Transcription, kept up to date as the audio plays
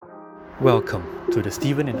Welcome to the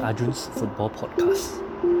Stephen and Arjun's Football Podcast,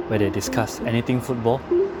 where they discuss anything football,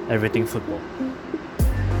 everything football.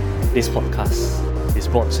 This podcast is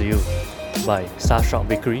brought to you by Starstruck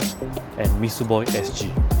Bakery and Misuboy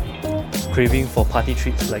SG. Craving for party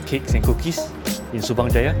treats like cakes and cookies in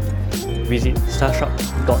Subang Jaya? Visit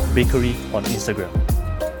starstruck.bakery on Instagram.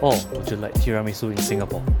 Or would you like tiramisu in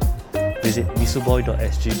Singapore? Visit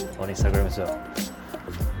misuboy.sg on Instagram as well.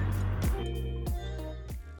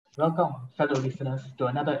 Welcome, fellow listeners, to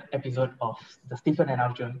another episode of the Stephen and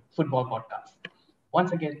Arjun Football Podcast.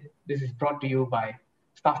 Once again, this is brought to you by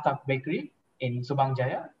Starstruck Bakery in Subang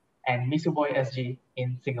Jaya and Misuboy SG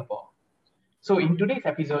in Singapore. So in today's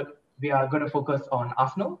episode, we are going to focus on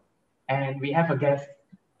Arsenal, and we have a guest,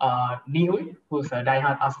 Nihui, who's a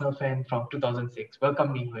diehard Arsenal fan from 2006.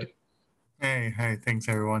 Welcome, Nihui. Hey, thanks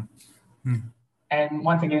everyone. And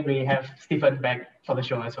once again, we have Stephen back for the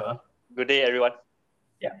show as well. Good day, everyone.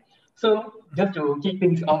 Yeah. So just to kick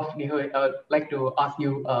things off, Nihui, I'd like to ask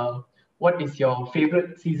you, what is your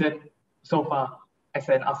favorite season so far as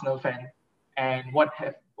an Arsenal fan, and what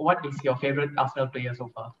is your favorite Arsenal player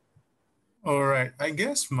so far? All right, I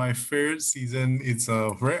guess my favorite season is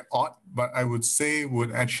very odd, but I would say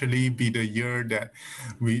would actually be the year that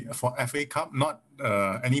we for FA Cup, not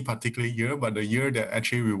any particular year, but the year that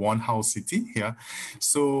actually we won Hull City. Yeah.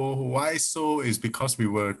 So why so is because we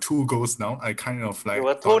were 2 goals down. I kind of like We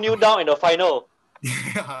were 2-0 down in the final.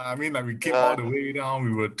 Yeah, I mean, like we came all the way down.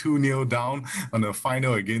 We were 2-0 down on the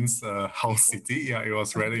final against Hull City. Yeah, it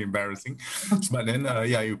was rather embarrassing. But then,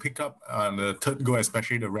 you pick up the third goal,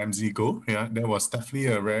 especially the Ramsey goal. Yeah, that was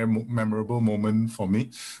definitely a very memorable moment for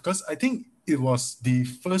me because I think it was the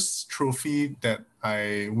first trophy that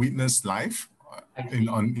I witnessed live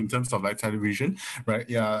in terms of like television, right?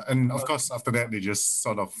 Yeah, and of course after that they just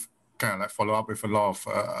sort of kind of like follow up with a lot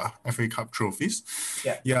of FA Cup trophies.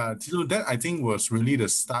 Yeah. So that I think was really the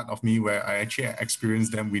start of me where I actually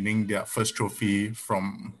experienced them winning their first trophy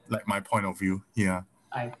from like my point of view. Yeah.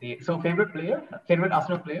 I see. So favorite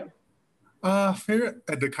Arsenal player? Favorite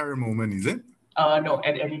at the current moment, is it? No,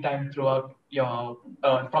 at any time throughout your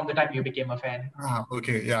from the time you became a fan.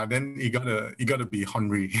 Okay, yeah. Then you gotta be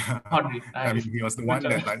Henry. Henry, I mean, he was the one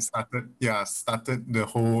that like started the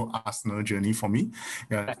whole Arsenal journey for me.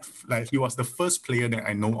 Yeah, like he was the first player that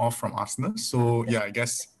I know of from Arsenal. So yeah, I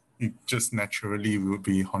guess it just naturally would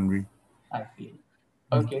be Henry. I see.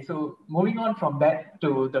 Okay, so moving on from that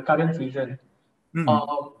to the current season,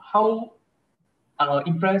 how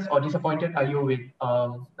impressed or disappointed are you with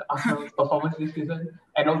the Arsenal's performance this season?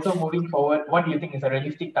 And also moving forward, what do you think is a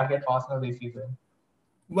realistic target for Arsenal this season?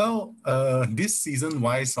 Well, this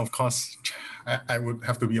season-wise, of course, I would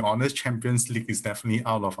have to be honest, Champions League is definitely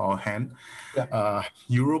out of our hand. Yeah.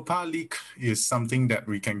 Europa League is something that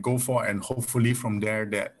we can go for, and hopefully from there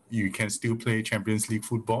that you can still play Champions League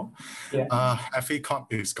football. Yeah. FA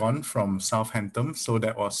Cup is gone from Southampton, so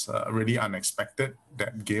that was really unexpected,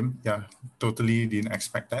 that game. Yeah, totally didn't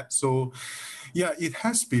expect that. So yeah, it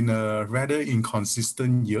has been a rather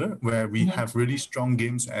inconsistent year where we have really strong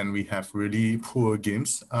games and we have really poor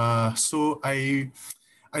games. So I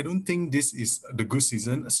don't think this is the good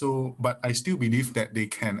season. So, but I still believe that they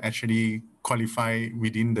can actually qualify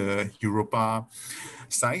within the Europa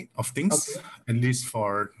side of things, at least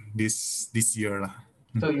for this year.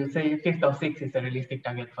 So you say 5th or 6th is a realistic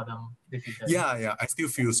target for them this season? Yeah, I still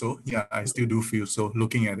feel so. Yeah, I still do feel so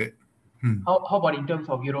looking at it. How about in terms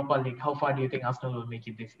of Europa League? How far do you think Arsenal will make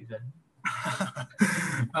it this season?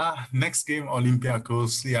 Next game,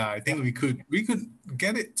 Olympiacos. Yeah, I think we could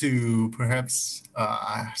get it to perhaps.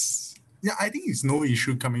 I think it's no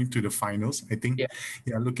issue coming to the finals. I think.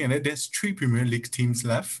 Yeah, looking at it, there's 3 Premier League teams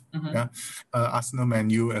left. Yeah, Arsenal,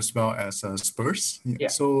 Man U, as well as Spurs. Yeah.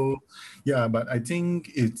 So, yeah, but I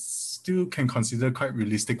think it's still can consider quite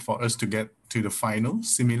realistic for us to get to the final.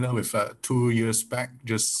 Similar with 2 years back.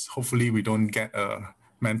 Just hopefully we don't get a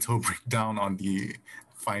mental breakdown on the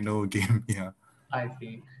final game. Yeah. I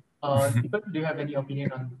see. Stephen, do you have any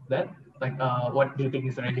opinion on that? Like, what do you think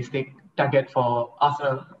is a realistic target for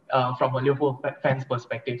Arsenal from a Liverpool fan's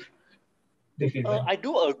perspective this season? I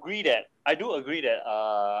do agree that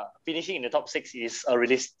finishing in the top 6 is a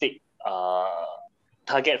realistic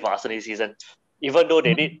target for Arsenal this season. Even though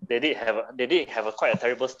they did have a quite a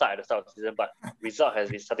terrible start at the start of the season, but result has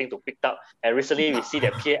been starting to pick up. And recently we see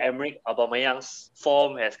that Pierre-Emerick Aubameyang's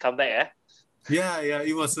form has come back. Yeah,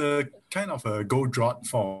 it was a kind of a goal drought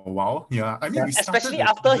for a while. Yeah, I mean, especially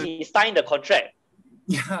after he signed the contract.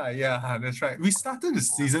 Yeah, that's right. We started the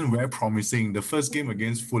season very promising. The first game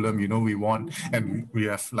against Fulham, we won, and we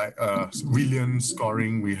have like Willian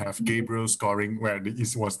scoring, we have Gabriel scoring, where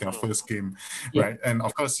it was their first game, Yeah. right? And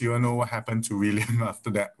of course, you know what happened to Willian after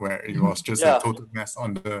that, where it was just a Yeah. total mess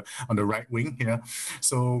on the right wing here.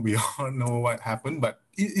 So we all know what happened, but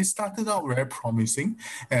it started out very promising,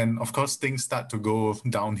 and of course things start to go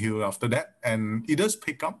downhill after that, and it does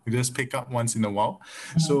pick up once in a while.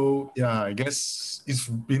 So yeah, I guess it's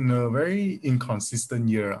been a very inconsistent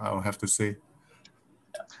year, I'll have to say.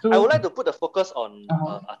 So, I would like to put the focus on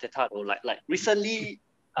Uh-huh. Arteta though. Like recently,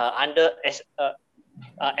 ever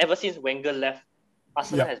since Wenger left,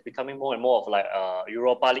 Arsenal Yeah. has becoming more and more of like a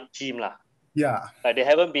Europa League team lah. Yeah, Like they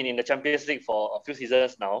haven't been in the Champions League for a few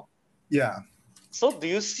seasons now. yeah. So do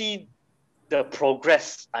you see the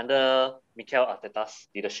progress under Mikel Arteta's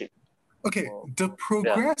leadership? Okay, the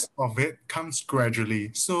progress of it comes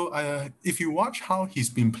gradually. So if you watch how he's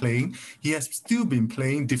been playing, he has still been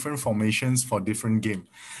playing different formations for different game.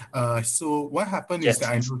 So what happened is that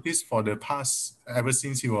I noticed for the past, ever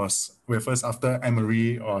since he was with us after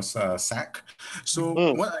Emery was sacked.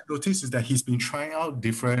 So what I noticed is that he's been trying out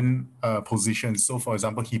different positions. So for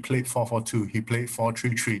example, he played 4-4-2, he played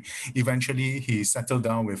 4-3-3. Eventually, he settled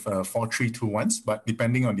down with 4-3-2 once, but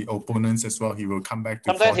depending on the opponents as well, he will come back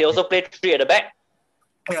to Sometimes he also played 3 at the back.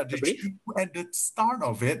 Yeah, at the start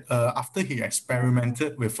of it, after he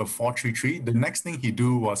experimented with a 4-3-3, the next thing he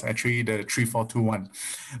do was actually the 3-4-2-1,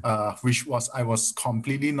 which I was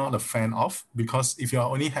completely not a fan of, because if you're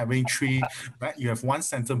only having three back, you have one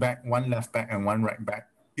center back, one left back, and one right back.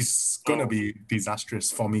 It's gonna be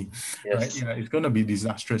disastrous for me, right? Yeah, it's gonna be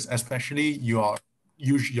disastrous, especially your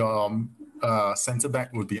center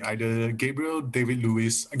back would be either Gabriel, David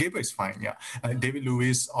Luiz. Gabriel is fine, yeah. David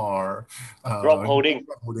Luiz or Rob Holding.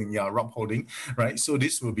 Rob Holding, right? So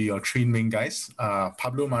this will be your three main guys.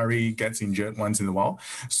 Pablo Mari gets injured once in a while.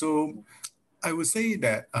 So I would say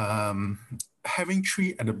that having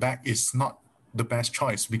three at the back is not the best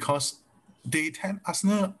choice, because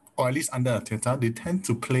Arsenal, or at least under Arteta, they tend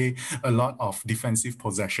to play a lot of defensive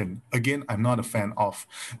possession. Again, I'm not a fan of,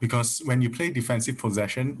 because when you play defensive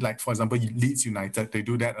possession, like for example, Leeds United, they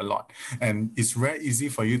do that a lot. And it's very easy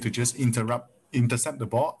for you to just intercept the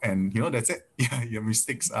ball, and that's it. Yeah, your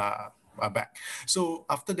mistakes are back. So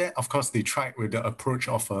after that, of course, they tried with the approach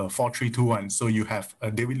of a 4-3-2-1. So you have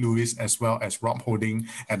David Luiz as well as Rob Holding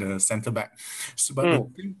at the center back. So, but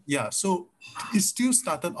so it still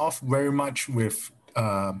started off very much with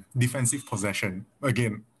defensive possession.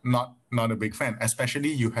 Again, not a big fan, especially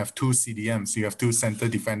you have two CDMs, you have two center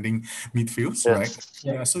defending midfields, right?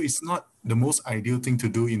 Yeah, so it's not the most ideal thing to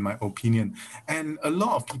do, in my opinion. And a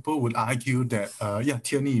lot of people would argue that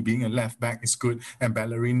Tierney being a left back is good, and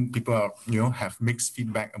Bellerin, people are, have mixed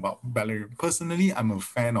feedback about Bellerin. Personally, I'm a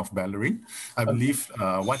fan of Bellerin. I believe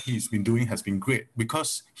what he's been doing has been great,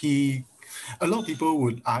 because a lot of people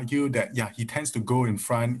would argue that he tends to go in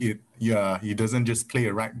front. He doesn't just play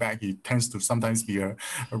a right back. He tends to sometimes be a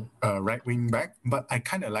right wing back. But I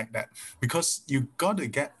kind of like that, because you got to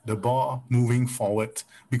get the ball moving forward.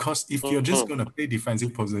 Because if you're just going to play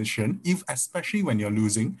defensive position, especially when you're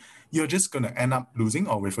losing, you're just going to end up losing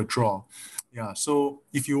or with a draw. Yeah, so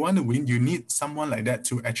if you want to win, you need someone like that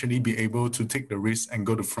to actually be able to take the risk and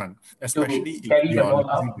go to front, especially if carry you the are ball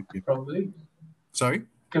up, losing the game. probably. Sorry?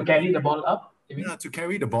 To carry the ball up? Yeah, to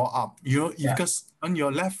carry the ball up. Because on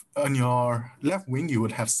your left wing, you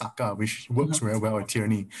would have Saka, which works very well with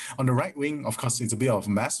Tierney. On the right wing, of course, it's a bit of a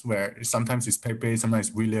mess, where sometimes it's Pepe, sometimes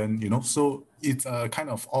it's Willian, so it's kind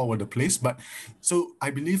of all over the place. But so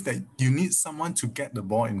I believe that you need someone to get the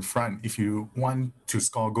ball in front if you want to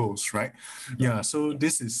score goals, right? Yeah, so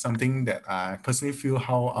this is something that I personally feel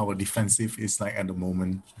how our defensive is like at the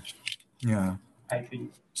moment. Yeah. I see.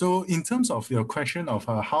 So in terms of your question of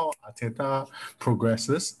how Arteta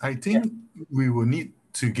progresses, I think we will need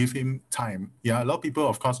to give him time. Yeah, a lot of people,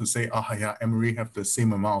 of course, will say, Emery have the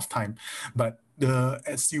same amount of time. But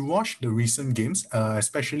as you watch the recent games,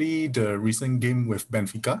 especially the recent game with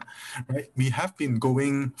Benfica, right, we have been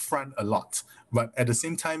going front a lot. But at the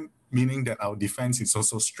same time, meaning that our defense is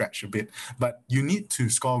also stretched a bit. But you need to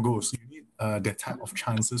score goals. You need that type of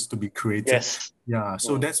chances to be created. Yes. Yeah,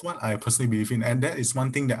 so that's what I personally believe in. And that is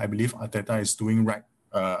one thing that I believe Arteta is doing right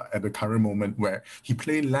at the current moment, where he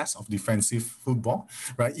play less of defensive football,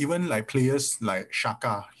 right? Even like players like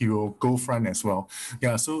Xhaka, he will go front as well.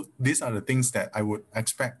 Yeah, so these are the things that I would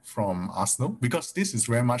expect from Arsenal, because this is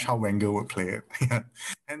very much how Wenger would play it.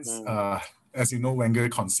 Hence, as you know, Wenger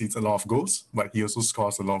concedes a lot of goals, but he also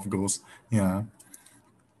scores a lot of goals. Yeah.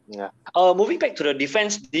 Yeah. Moving back to the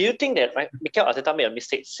defense, do you think that Mikel Arteta made a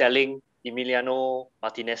mistake selling Emiliano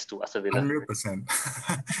Martinez to Aston Villa. 100%.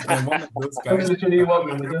 I'm one of those That's guys. literally what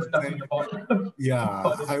we were just 100%. talking about. Yeah,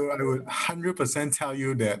 I would 100% tell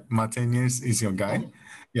you that Martinez is your guy.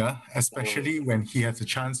 Yeah, especially when he has a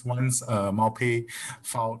chance once Maupay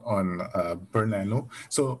fouled on Bernd Leno.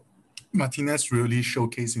 So Martinez really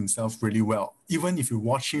showcased himself really well. Even if you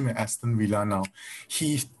watch him at Aston Villa now,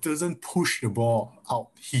 he doesn't push the ball out.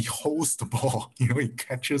 He holds the ball. He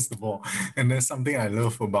catches the ball, and that's something I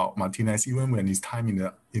love about Martinez. Even when his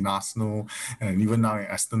time in Arsenal and even now in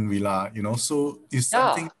Aston Villa, So it's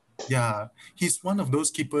something. Yeah, he's one of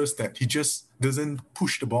those keepers that he just doesn't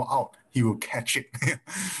push the ball out. He will catch it.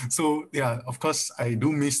 So yeah, of course, I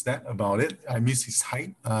do miss that about it. I miss his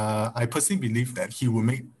height. I personally believe that he will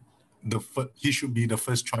make he should be the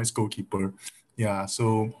first choice goalkeeper. Yeah,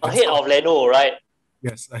 so ahead of Leno, right?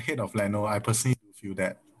 Yes, ahead of Leno. I personally do feel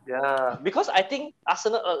that. Yeah, because I think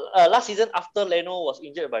Arsenal last season after Leno was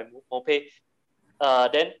injured by Maupay,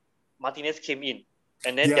 then Martinez came in,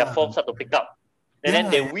 and then their form started to pick up, and then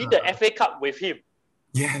they win the FA Cup with him.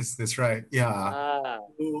 Yes, that's right. Yeah.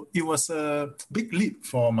 So it was a big leap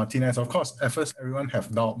for Martinez. Of course, at first everyone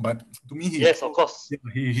have doubt, but to me, yes, of course,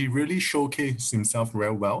 he really showcased himself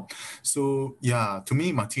very well. So yeah, to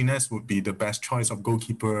me, Martinez would be the best choice of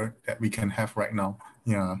goalkeeper that we can have right now.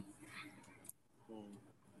 Yeah.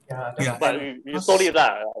 Yeah, but you sold it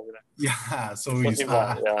lah. Yeah, so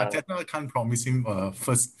Arteta can't promise him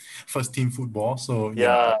first team football. So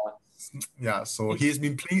yeah, so he's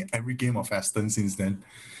been playing every game of Aston since then.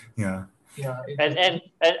 Yeah. Yeah. And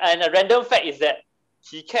a random fact is that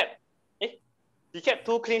he kept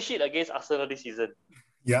 2 clean sheets against Arsenal this season.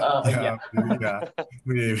 Yeah.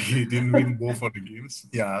 We didn't win both of the games.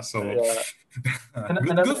 Yeah, so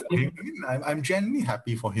good for him. I mean, I'm genuinely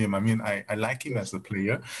happy for him. I mean, I like him as a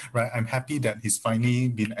player, right? I'm happy that he's finally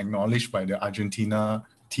been acknowledged by the Argentina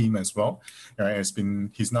team as well. Right?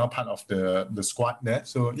 He's now part of the squad there.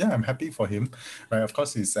 So yeah, I'm happy for him. Right? Of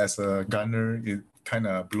course, it's as a gunner, it kind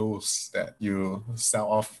of blows that you sell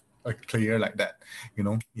off a player like that,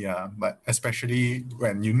 Yeah, but especially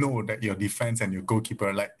when you know that your defense and your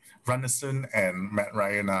goalkeeper like Runarsson and Matt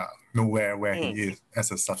Ryan are nowhere where he is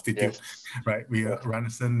as a substitute, right?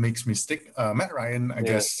 Runarsson makes mistake. Matt Ryan, I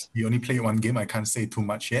guess he only played one game. I can't say too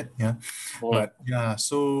much yet. Yeah, but yeah.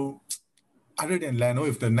 So other than Leno,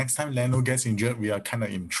 if the next time Leno gets injured, we are kind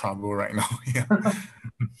of in trouble right now. Yeah.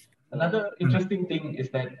 Another interesting thing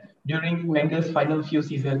is that during Wenger's final few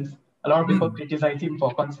seasons, a lot of people criticize him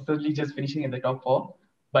for consistently just finishing in the top 4.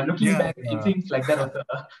 But looking back, it seems like that was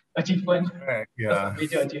an achievement. Correct, a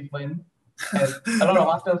major achievement. And a lot of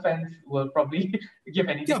Arsenal fans will probably give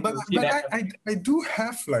anything to see that. I do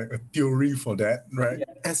have like a theory for that, right?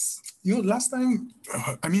 Yeah. As last time,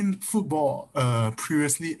 I mean, football,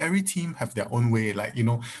 previously, every team have their own way. Like,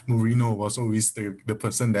 Mourinho was always the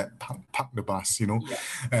person that parked the bus,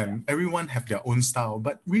 and everyone have their own style.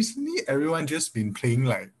 But recently, everyone just been playing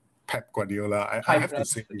like Pep Guardiola. I have to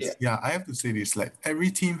say this. Yeah, I have to say this. Like every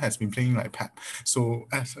team has been playing like Pep. So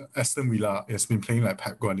Aston Villa has been playing like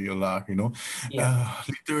Pep Guardiola.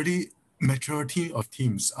 Literally, majority of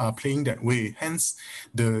teams are playing that way. Hence,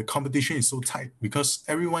 the competition is so tight because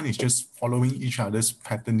everyone is just following each other's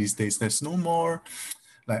pattern these days. There's no more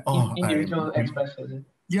like individual expression.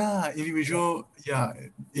 Yeah, individual. Yeah,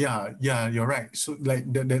 you're right. So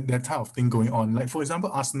like that type of thing going on. Like for example,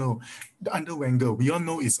 Arsenal under Wenger, we all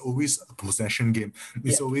know it's always a possession game.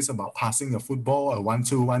 It's always about passing the football, a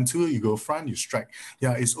 1-2, you go front, you strike.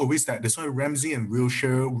 Yeah, it's always that. That's why Ramsey and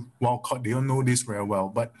Wilshere, Walcott, they all know this very well.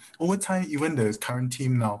 But over time, even the current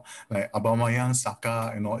team now, like Aubameyang,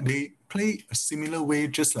 Saka, and all, they play a similar way,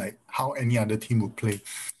 just like how any other team would play.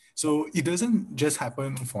 So it doesn't just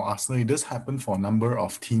happen for Arsenal, it does happen for a number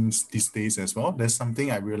of teams these days as well. That's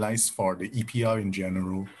something I realized for the EPL in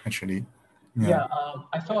general, actually.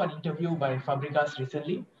 I saw an interview by Fabregas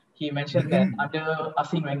recently. He mentioned that under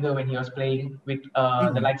Arsene Wenger, when he was playing with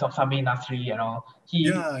the likes of Sami Nasri and all,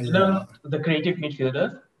 he learned the creative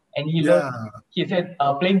midfielders. And he said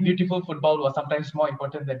playing beautiful football was sometimes more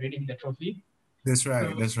important than winning the trophy. That's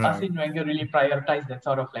right. Arsene Wenger really prioritized that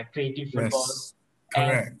sort of like creative football.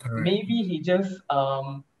 Correct. Maybe he just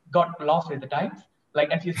got lost with the times. Like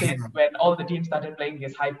as you said, when all the teams started playing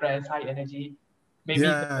this high press, high energy, maybe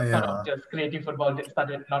sort of just creative football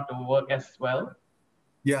started not to work as well.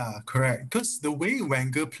 Yeah, correct. Because the way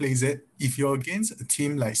Wenger plays it, if you're against a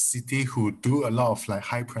team like City who do a lot of like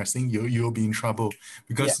high pressing, you'll be in trouble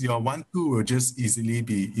because your 1-2 will just easily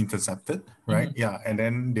be intercepted, right? Yeah, and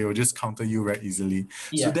then they will just counter you very easily.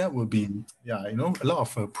 So that would be, a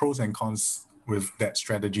lot of pros and cons with that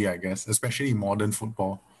strategy, I guess, especially in modern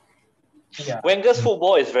football. Yeah. Wenger's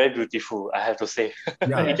football is very beautiful, I have to say.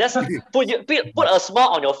 Yeah. It just it is. put a smile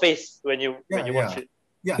on your face when you Yeah, watch it.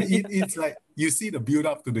 Yeah, it's like you see the build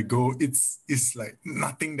up to the goal. It's like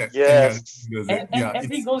nothing that any other Yes. team does it. And Yeah,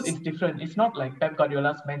 every goal is different. It's not like Pep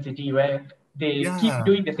Guardiola's Man City where they keep yeah,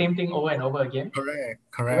 doing the same thing over and over again. correct.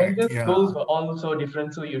 Wenger's Yeah. goals were all so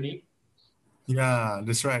different, so unique. Yeah,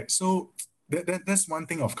 that's right. So that's one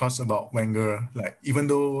thing, of course, about Wenger. Like, even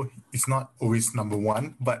though it's not always number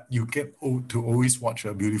one, but you get to always watch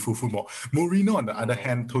a beautiful football. Mourinho, on the other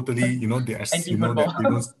hand, totally, there's, that they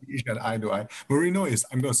don't see each other eye to eye. Mourinho is,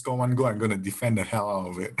 I'm going to score one goal, I'm going to defend the hell out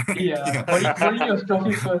of it. Yeah. Mourinho's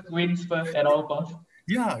trophy first, wins first at all costs.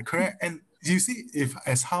 Yeah, correct. And you see, if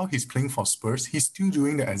as how he's playing for Spurs, he's still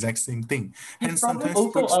doing the exact same thing. He's And probably sometimes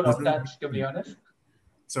also Spurs out of doesn't- touch, to be honest.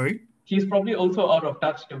 Sorry? He's probably also out of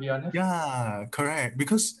touch, to be honest. Yeah, correct.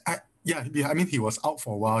 Because I mean, he was out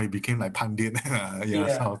for a while. He became like pundit,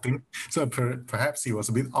 Yeah. sort of thing. So perhaps he was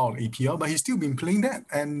a bit out of EPL, but he's still been playing that.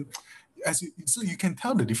 And so you can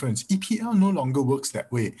tell the difference. EPL no longer works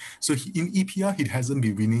that way. So in EPL, he hasn't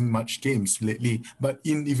been winning much games lately. But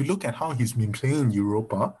if you look at how he's been playing in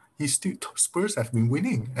Europa, Spurs have been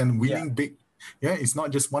winning and winning big. Yeah, it's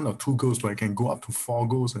not just 1 or 2 goals, but it can go up to 4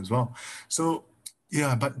 goals as well. So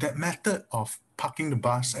yeah, but that method of parking the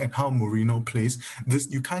bus and how Mourinho plays,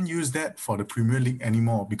 you can't use that for the Premier League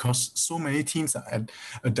anymore because so many teams are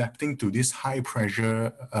adapting to this high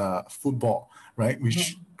pressure football, right?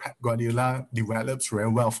 Which Pep Guardiola develops very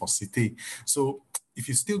well for City. So if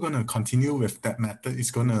you're still going to continue with that method,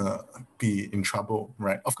 it's going to be in trouble,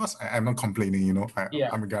 right? Of course, I'm not complaining,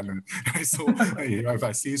 I'm a gunner. So if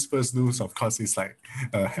I see Spurs lose, of course, it's like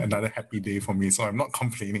another happy day for me. So I'm not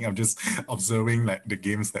complaining. I'm just observing like the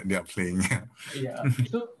games that they are playing. Yeah.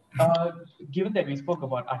 So, given that we spoke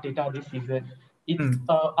about Arteta this season,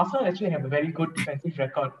 Arsenal actually have a very good defensive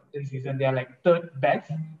record this season. They are like third best,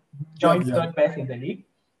 third best in the league.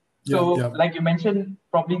 So, like you mentioned,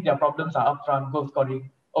 probably their problems are up front, goal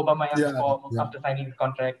scoring, Aubameyang's form after signing his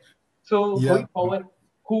contract. So, going forward,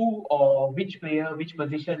 who or which player, which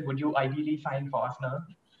position would you ideally sign for Arsenal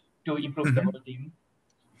to improve the whole team?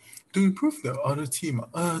 To improve the other team,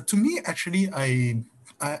 to me, actually,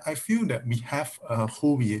 I feel that we have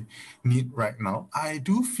who we need right now. I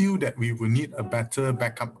do feel that we will need a better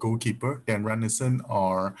backup goalkeeper than Randerson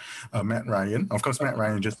or Matt Ryan. Of course, Matt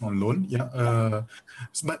Ryan just on loan. Yeah.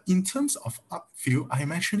 But in terms of upfield,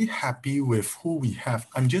 I'm actually happy with who we have.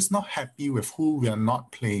 I'm just not happy with who we are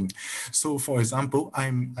not playing. So, for example,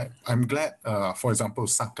 I'm glad, for example,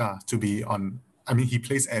 Saka to be on. I mean, he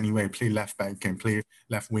plays anywhere. He play left back, can play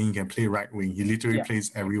left wing, can play right wing. He literally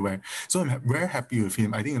plays everywhere. So I'm very happy with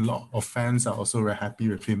him. I think a lot of fans are also very happy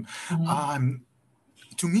with him.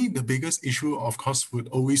 To me, the biggest issue, of course, would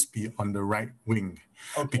always be on the right wing.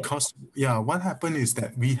 Because, what happened is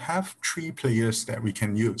that we have 3 players that we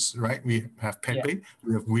can use, right? We have Pepe,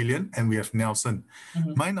 we have Willian, and we have Nelson.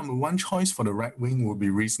 My number 1 choice for the right wing would be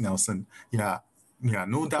Reiss Nelson. Yeah,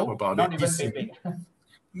 no doubt about not it. Not even Pepe.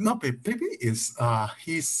 No, Pepe is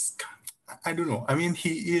he's, I don't know. I mean,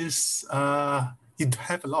 he is he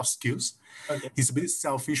have a lot of skills. He's a bit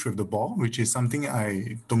selfish with the ball, which is something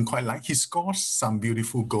I don't quite like. He scores some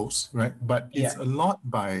beautiful goals, right? But it's a lot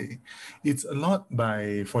by,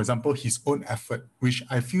 for example, his own effort, which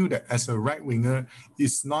I feel that as a right winger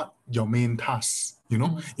is not your main task.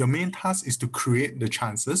 Your main task is to create the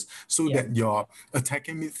chances so that your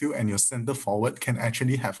attacking midfield and your center forward can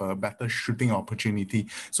actually have a better shooting opportunity.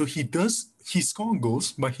 So he scores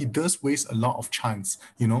goals, but he does waste a lot of chance,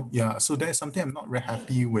 so that's something I'm not very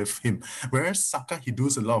happy with him. Whereas Saka, he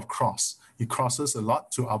does a lot of cross. He crosses a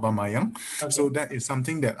lot to Aubameyang. So that is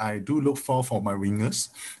something that I do look for my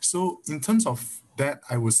wingers. So in terms of that,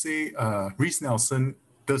 I would say Reiss Nelson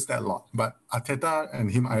does that a lot. But Arteta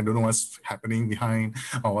and him, I don't know what's happening behind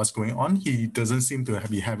or what's going on. He doesn't seem to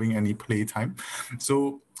be having any play time.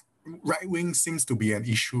 So right wing seems to be an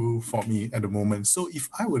issue for me at the moment. So if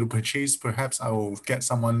I were to purchase, perhaps I will get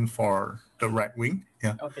someone for the right wing.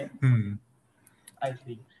 Yeah. Okay. I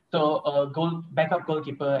see. So backup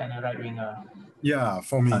goalkeeper and a right winger. Yeah,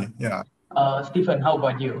 for me. Yeah. Stephen, how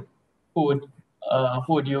about you? Who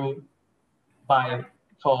would you buy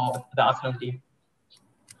for the Arsenal team?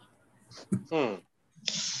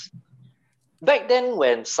 Back then,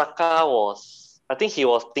 when Saka I think he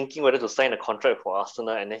was thinking whether to sign a contract for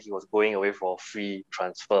Arsenal, and then he was going away for a free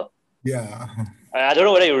transfer. Yeah. I don't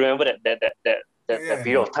know whether you remember that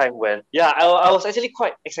period of time when. I was actually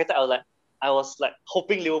quite excited. I was like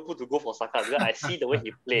hoping Liverpool to go for Saka because I see the way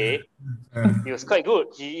he played. He was quite good.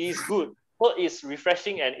 He is good. Well, it's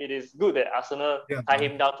refreshing and it is good that Arsenal tie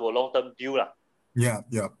him down to a long-term deal. Yeah.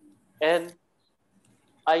 And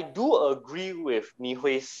I do agree with Ni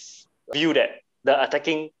Hui's view that the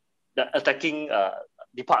attacking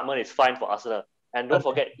department is fine for Arsenal. And don't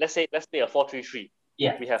forget, let's play a 4-3-3.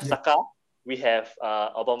 Yeah. We have Saka, we have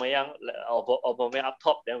Aubameyang up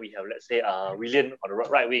top. Then we have, let's say, Willian on the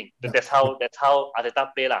right wing. That's how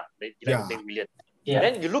Arteta play lah. He like to play Willian. Yeah.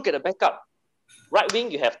 Then you look at the backup. Right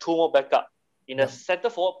wing, you have two more backup. In the centre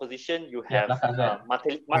forward position, you have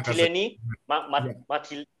Martinelli,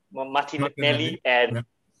 and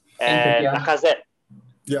Lacazette.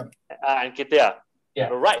 Yeah. And Ketia. Yeah.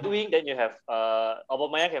 The right wing, then you have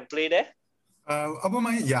Aubameyang can play there.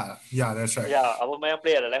 Aubameyang, yeah, that's right. Yeah, Aubameyang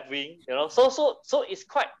play at the left wing. You know, so it's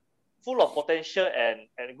quite full of potential and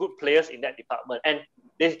good players in that department, and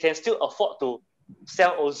they can still afford to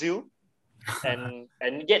sell Ozil and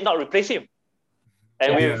yet not replace him.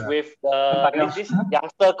 And with this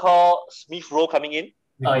youngster called Smith Rowe coming in.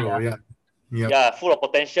 Full of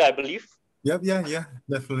potential, I believe. Yeah,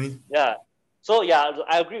 definitely. Yeah. So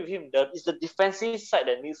I agree with him. It's the defensive side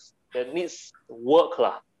that needs work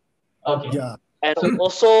lah. Okay. Yeah. And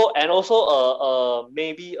also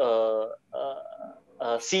maybe a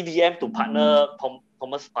CDM to partner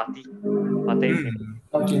Thomas Partey.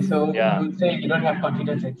 Okay, so you would say you don't have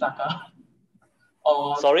confidence in Saka,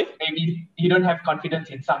 or sorry? Maybe you don't have confidence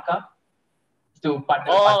in Saka to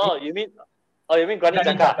partner. You mean Granit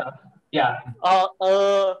Xhaka? Yeah.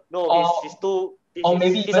 No, he's too.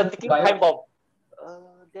 He's a ticking time bomb.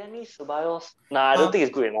 Dennis Ceballos. Nah, I don't think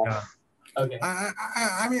it's good enough. Yeah. Okay.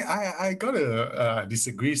 I mean, I gotta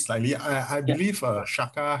disagree slightly. I believe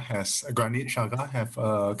Granit Xhaka have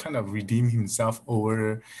kind of redeemed himself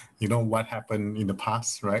over, what happened in the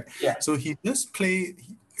past, right? Yeah. So he does play.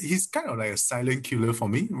 He's kind of like a silent killer for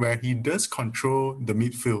me, where he does control the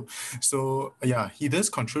midfield. So he does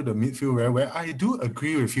control the midfield where I do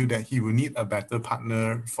agree with you that he will need a better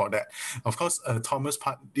partner for that. Of course, Thomas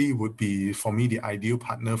Partey would be, for me, the ideal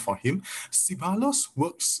partner for him. Ceballos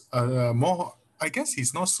works more. I guess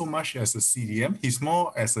he's not so much as a CDM. He's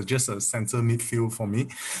more as just a center midfield for me.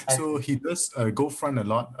 So he does go front a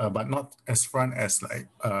lot, but not as front as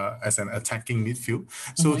as an attacking midfield.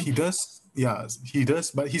 So he does. Yeah, he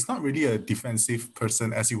does, but he's not really a defensive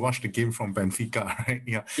person. As you watch the game from Benfica, right?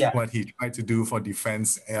 Yeah. What he tried to do for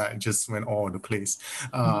defense just went all over the place.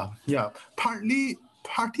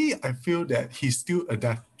 Partey, I feel that he's still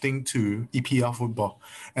adapting to EPL football,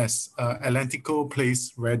 as Atlético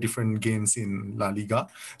plays very different games in La Liga.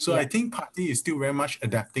 So I think Partey is still very much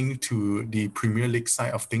adapting to the Premier League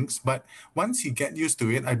side of things. But once he gets used to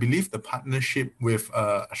it, I believe the partnership with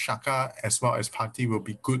Xhaka as well as Partey will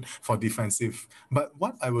be good for defensive. But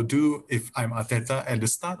what I will do if I'm Arteta at the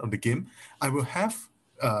start of the game, I will have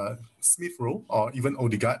Smith Rowe or even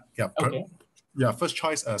Odegaard. First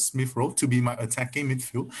choice Smith Rowe to be my attacking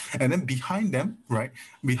midfield, and then behind them,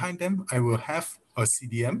 I will have a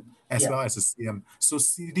CDM as well as a CM. So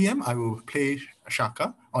CDM, I will play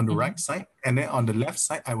Xhaka on the right side, and then on the left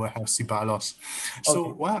side, I will have Ceballos.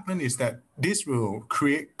 So what happened is that this will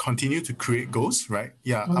continue to create goals, right?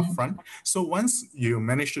 Up front. So once you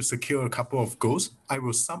manage to secure a couple of goals, I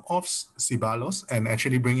will sub off Ceballos and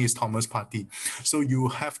actually bring in Thomas Partey. So you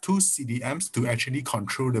have two CDMs to actually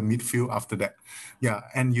control the midfield after that.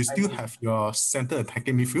 And you still have your center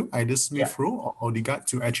attacking midfield, either Smith Rowe or Odegaard,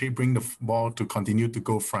 to actually bring the ball to continue to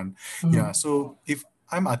go front. So if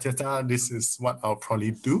I'm Arteta, this is what I'll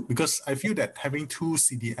probably do, because I feel that having two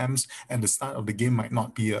CDMs at the start of the game might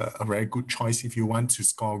not be a very good choice if you want to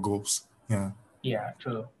score goals. Yeah,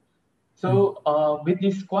 true. So with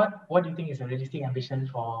this squad, what do you think is a realistic ambition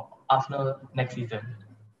for Arsenal next season?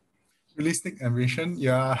 Realistic ambition?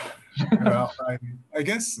 Well, I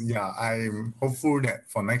guess, I'm hopeful that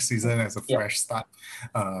for next season as a fresh start,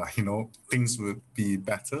 things would be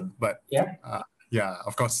better. But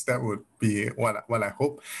of course, that would be what I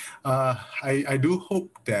hope. I do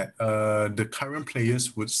hope that the current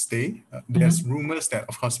players would stay. There's rumors that,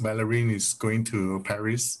 of course, Bellerin is going to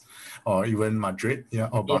Paris or even Madrid,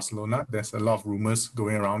 or Barcelona. There's a lot of rumors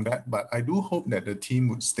going around that, but I do hope that the team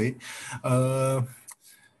would stay. So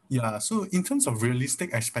in terms of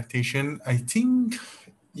realistic expectation, I think,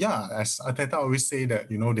 as Arteta always say that,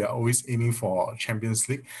 they're always aiming for Champions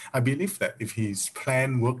League. I believe that if his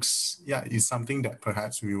plan works, it's something that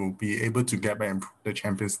perhaps we will be able to get back in the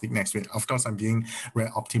Champions League next week. Of course, I'm being very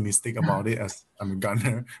optimistic about it as I'm a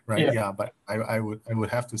gunner, right? But I would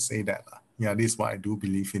have to say that, this is what I do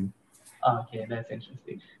believe in. Okay, that's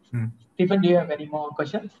interesting. Stephen, do you have any more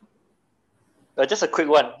questions? Just a quick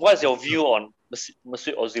one. What's your view on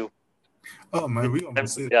Mesut Ozil? Oh, my view on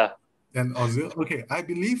Mesut and Ozil? Okay, I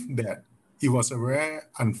believe that it was a very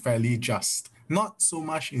unfairly just not so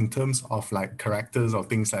much in terms of like characters or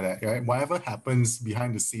things like that, right? Whatever happens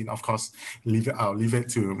behind the scene, of course, I'll leave it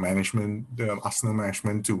to management, the Arsenal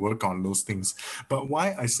management, to work on those things. But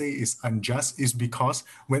why I say it's unjust is because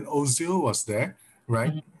when Ozil was there,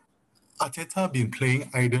 right, Arteta been playing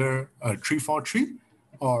either a 3-4-3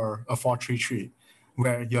 or a 4-3-3,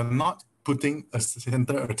 where you're not putting a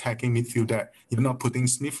center attacking midfielder. You're not putting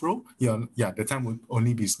Smith Rowe. The time would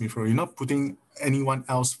only be Smith Rowe. You're not putting anyone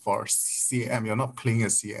else for CAM. You're not playing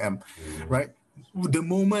a CAM, right? The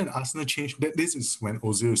moment Arsenal changed, this is when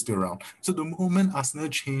Ozil is still around. So the moment Arsenal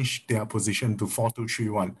changed their position to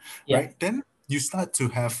 4-2-3-1, right? Then you start to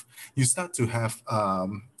have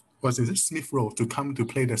Smith Rowe to come to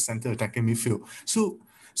play the center attacking midfield. So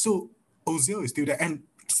Ozil is still there, and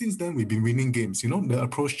since then we've been winning games. The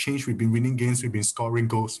approach changed. We've been winning games. We've been scoring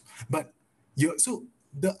goals. But so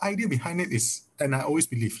the idea behind it is, and I always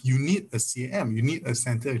believe, you need a CM, you need a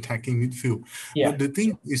center attacking midfield. But the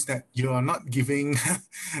thing is that you are not giving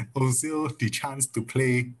Ozil the chance to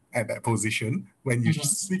play at that position when you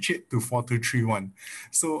switch it to 4-2-3-1.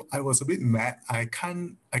 So I was a bit mad. I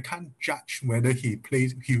can't judge whether he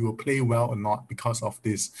will play well or not because of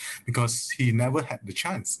this, because he never had the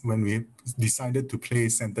chance when we decided to play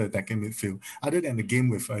center attacking midfield, other than the game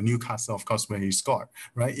with Newcastle, of course, where he scored,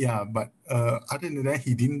 right? Yeah, but other than that,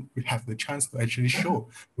 he didn't have the chance to actually show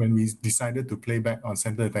when we decided to play back on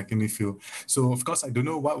center attacking midfield. So of course, I don't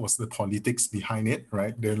know what was the politics behind it,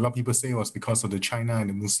 right? A lot of people say it was because of the China and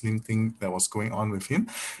the Muslim thing that was going on with him.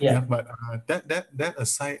 But that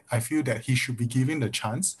aside, I feel that he should be given the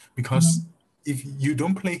chance, because if you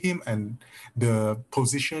don't play him and the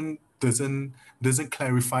position doesn't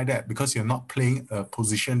clarify that, because you're not playing a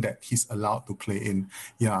position that he's allowed to play in.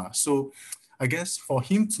 So I guess for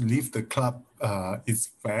him to leave the club is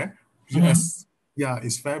fair. Yes.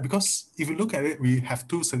 It's fair, because if you look at it, we have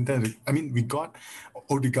two center. I mean, we got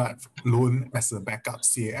Odegaard loan as a backup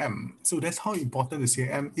CAM. So that's how important the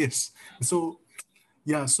CAM is. So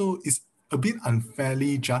it's a bit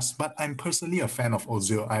unfairly just, but I'm personally a fan of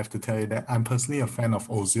Ozil. I have to tell you that I'm personally a fan of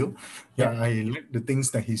Ozil. I like the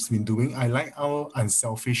things that he's been doing. I like how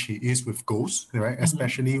unselfish he is with goals, right?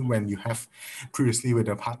 Especially when you have previously with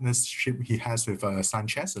the partnership he has with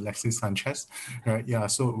Alexis Sanchez, right?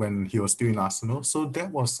 So when he was still in Arsenal. So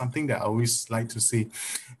that was something that I always like to see,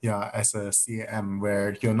 as a CAM,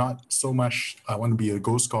 where you're not so much, I want to be a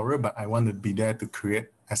goal scorer, but I want to be there to create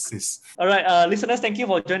assists. All right, listeners, thank you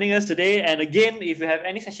for joining us today. And again, if you have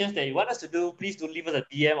any sessions that you want us to do, please do leave us a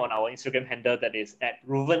DM on our Instagram handle, that is at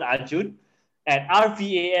Ruven Arjun, at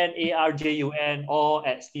RVANARJUN, or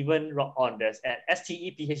at Stephen Rock On. That's at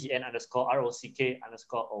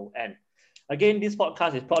STEPHEN_ROCK_ON. Again, this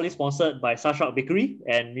podcast is proudly sponsored by Sashrock Bakery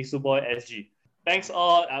and Misuboy SG. Thanks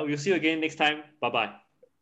all. We'll see you again next time. Bye-bye.